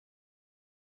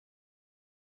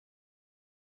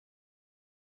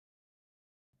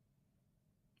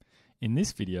In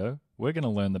this video, we're going to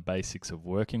learn the basics of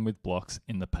working with blocks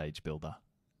in the Page Builder.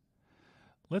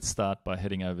 Let's start by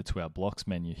heading over to our Blocks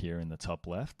menu here in the top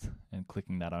left and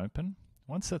clicking that open.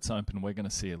 Once that's open, we're going to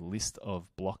see a list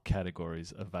of block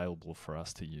categories available for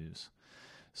us to use.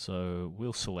 So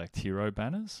we'll select Hero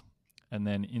Banners, and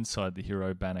then inside the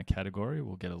Hero Banner category,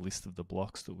 we'll get a list of the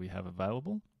blocks that we have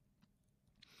available.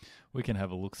 We can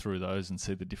have a look through those and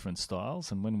see the different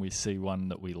styles, and when we see one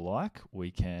that we like,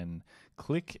 we can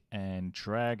click and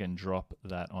drag and drop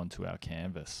that onto our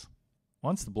canvas.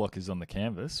 Once the block is on the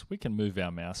canvas, we can move our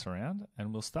mouse around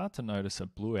and we'll start to notice a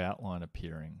blue outline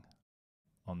appearing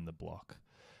on the block.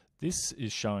 This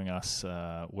is showing us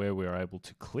where we're able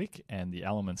to click and the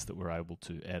elements that we're able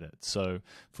to edit. So,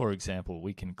 for example,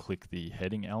 we can click the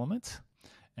heading element,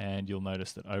 and you'll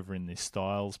notice that over in the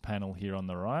Styles panel here on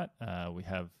the right, we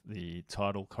have the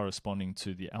title corresponding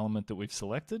to the element that we've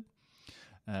selected,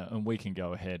 and we can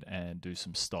go ahead and do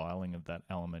some styling of that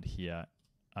element here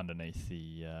underneath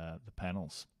the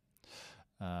panels.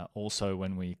 Also,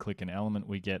 when we click an element,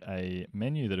 we get a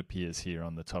menu that appears here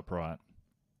on the top right.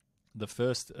 The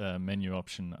first menu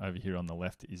option over here on the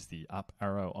left is the up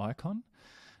arrow icon.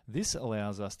 This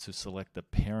allows us to select the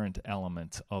parent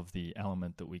element of the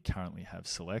element that we currently have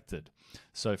selected.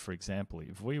 So for example,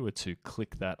 if we were to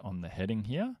click that on the heading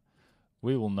here,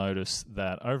 we will notice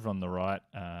that over on the right,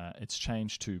 it's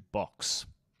changed to box.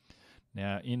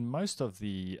 Now, in most of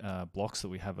the blocks that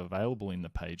we have available in the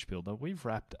Page Builder, we've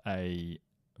wrapped a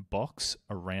box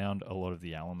around a lot of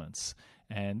the elements,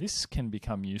 and this can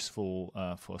become useful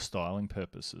for styling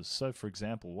purposes. So for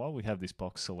example, while we have this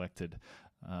box selected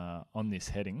on this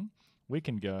heading, we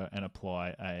can go and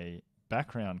apply a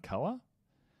background color,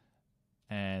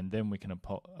 and then we can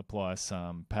apply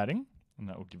some padding, and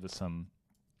that will give us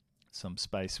some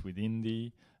space within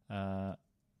the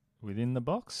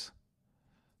box.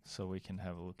 So we can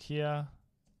have a look here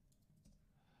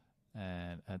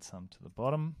and add some to the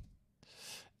bottom,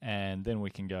 and then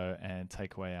we can go and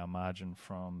take away our margin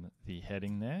from the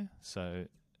heading there, so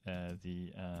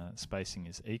the spacing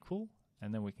is equal.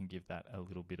 And then we can give that a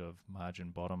little bit of margin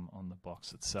bottom on the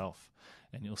box itself.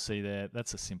 And you'll see there,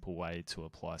 that's a simple way to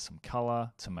apply some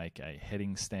color to make a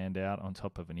heading stand out on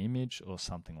top of an image or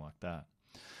something like that.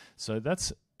 So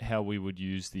that's how we would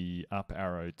use the up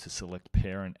arrow to select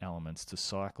parent elements to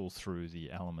cycle through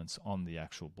the elements on the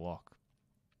actual block.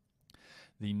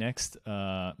 The next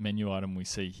menu item we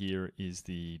see here is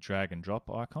the drag and drop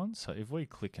icon. So if we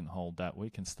click and hold that, we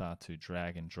can start to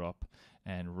drag and drop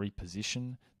and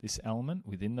reposition this element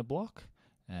within the block.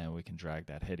 And we can drag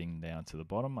that heading down to the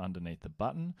bottom underneath the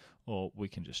button, or we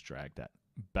can just drag that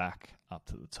back up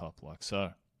to the top like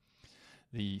so.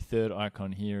 The third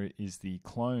icon here is the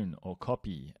clone or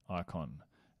copy icon.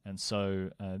 And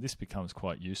so this becomes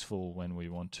quite useful when we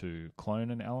want to clone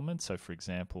an element. So for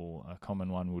example, a common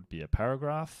one would be a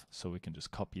paragraph. So we can just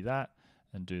copy that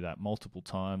and do that multiple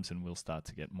times, and we'll start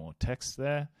to get more text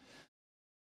there.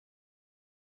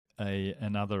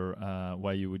 Another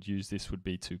way you would use this would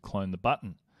be to clone the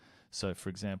button. So for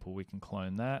example, we can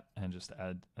clone that and just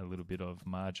add a little bit of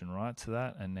margin right to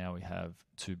that. And now we have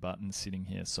two buttons sitting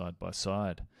here side by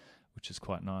side, which is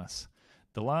quite nice.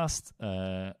 The last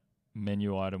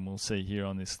menu item we'll see here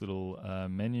on this little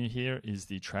menu here is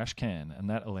the trash can,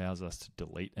 and that allows us to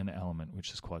delete an element,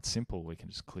 which is quite simple. We can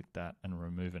just click that and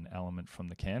remove an element from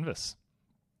the canvas.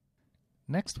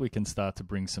 Next, we can start to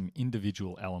bring some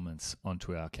individual elements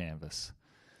onto our canvas.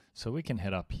 So we can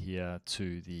head up here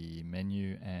to the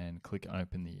menu and click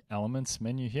open the Elements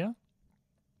menu here.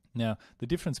 Now, the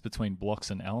difference between blocks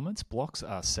and elements: blocks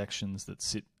are sections that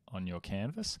sit on your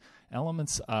canvas.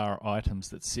 Elements are items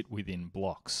that sit within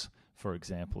blocks. For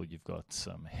example, you've got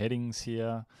some headings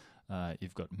here,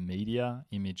 you've got media,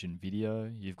 image and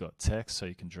video, you've got text, so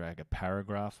you can drag a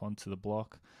paragraph onto the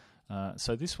block.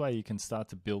 So this way you can start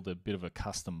to build a bit of a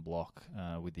custom block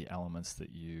with the elements that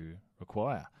you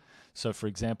require. So for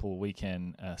example, we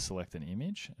can select an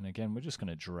image, and again, we're just going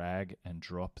to drag and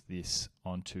drop this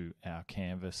onto our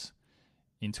canvas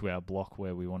into our block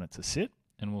where we want it to sit,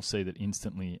 and we'll see that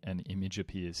instantly an image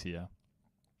appears here.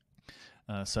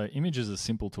 So images are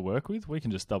simple to work with. We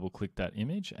can just double click that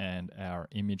image and our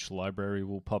image library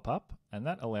will pop up, and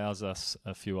that allows us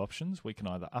a few options. We can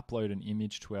either upload an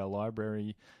image to our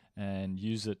library and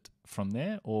use it from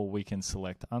there, or we can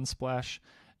select Unsplash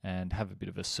and have a bit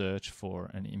of a search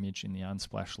for an image in the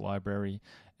Unsplash library,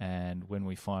 and when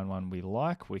we find one we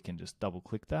like, we can just double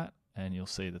click that, and you'll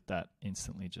see that that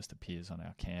instantly just appears on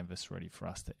our canvas ready for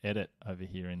us to edit over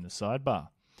here in the sidebar.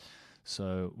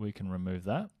 So we can remove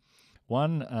that.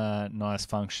 One nice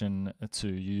function to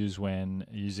use when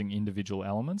using individual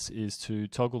elements is to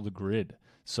toggle the grid.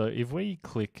 So if we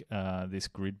click this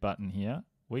grid button here,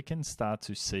 we can start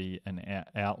to see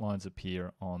outlines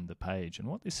appear on the page. And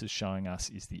what this is showing us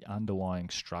is the underlying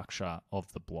structure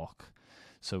of the block.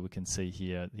 So we can see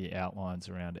here the outlines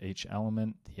around each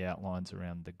element, the outlines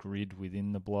around the grid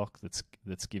within the block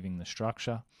that's giving the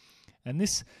structure. And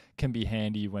this can be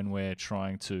handy when we're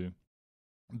trying to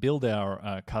build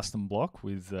our custom block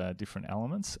with different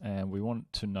elements, and we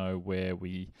want to know where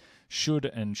we should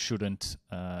and shouldn't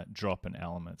drop an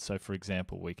element. So for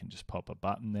example, we can just pop a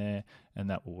button there and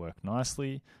that will work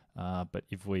nicely, but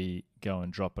if we go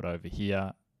and drop it over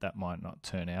here, that might not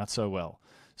turn out so well.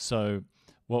 So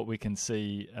what we can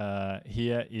see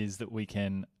here is that we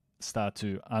can start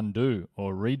to undo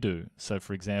or redo. So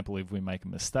for example, if we make a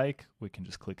mistake, we can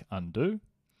just click undo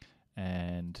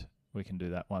and we can do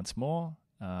that once more.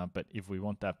 But if we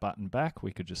want that button back,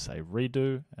 we could just say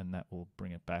redo and that will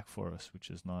bring it back for us, which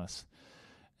is nice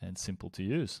and simple to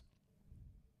use.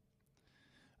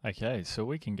 Okay, so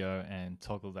we can go and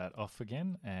toggle that off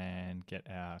again and get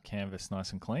our canvas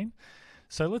nice and clean.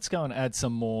 So let's go and add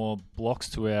some more blocks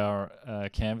to our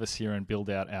canvas here and build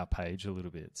out our page a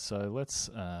little bit. So let's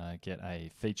get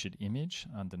a featured image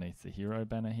underneath the hero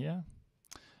banner here.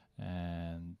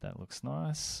 And that looks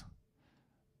nice.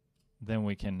 Then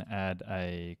we can add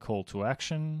a call to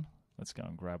action. Let's go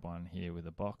and grab one here with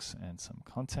a box and some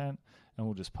content. And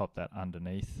we'll just pop that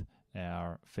underneath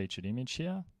our featured image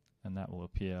here. And that will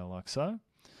appear like so.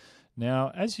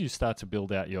 Now, as you start to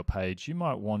build out your page, you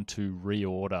might want to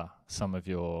reorder some of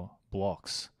your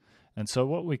blocks. And so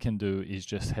what we can do is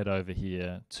just head over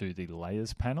here to the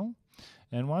Layers panel.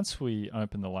 And once we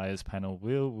open the Layers panel,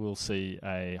 we'll see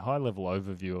a high-level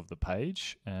overview of the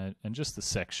page and just the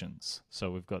sections. So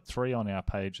we've got 3 on our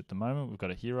page at the moment. We've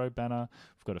got a hero banner,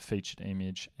 we've got a featured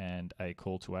image, and a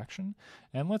call to action.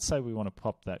 And let's say we want to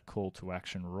pop that call to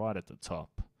action right at the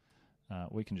top.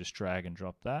 We can just drag and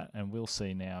drop that, and we'll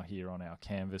see now here on our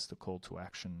canvas the call to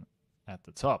action at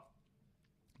the top.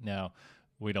 Now,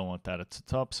 we don't want that at the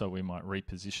top, so we might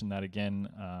reposition that again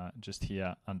just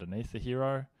here underneath the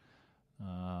hero.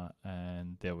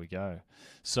 And there we go.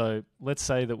 So let's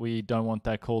say that we don't want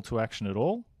that call to action at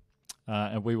all,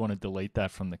 and we want to delete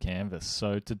that from the canvas.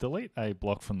 So to delete a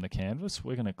block from the canvas,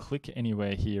 we're going to click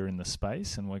anywhere here in the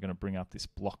space, and we're going to bring up this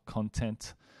block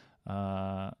content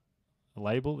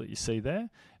label that you see there.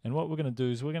 And what we're going to do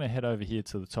is we're going to head over here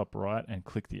to the top right and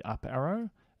click the up arrow,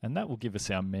 and that will give us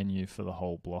our menu for the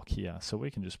whole block here. So we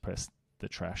can just press the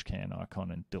trash can icon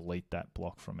and delete that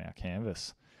block from our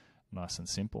canvas. Nice and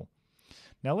simple.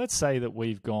 Now let's say that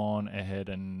we've gone ahead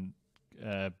and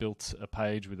built a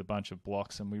page with a bunch of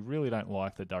blocks and we really don't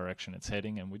like the direction it's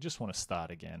heading and we just want to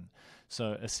start again.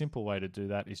 So a simple way to do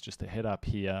that is just to head up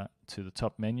here to the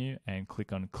top menu and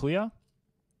click on clear.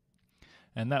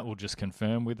 And that will just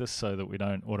confirm with us so that we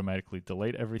don't automatically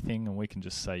delete everything, and we can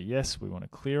just say yes, we want to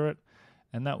clear it,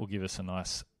 and that will give us a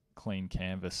nice clean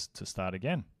canvas to start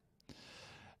again.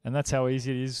 And that's how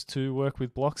easy it is to work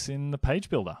with blocks in the Page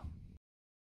Builder.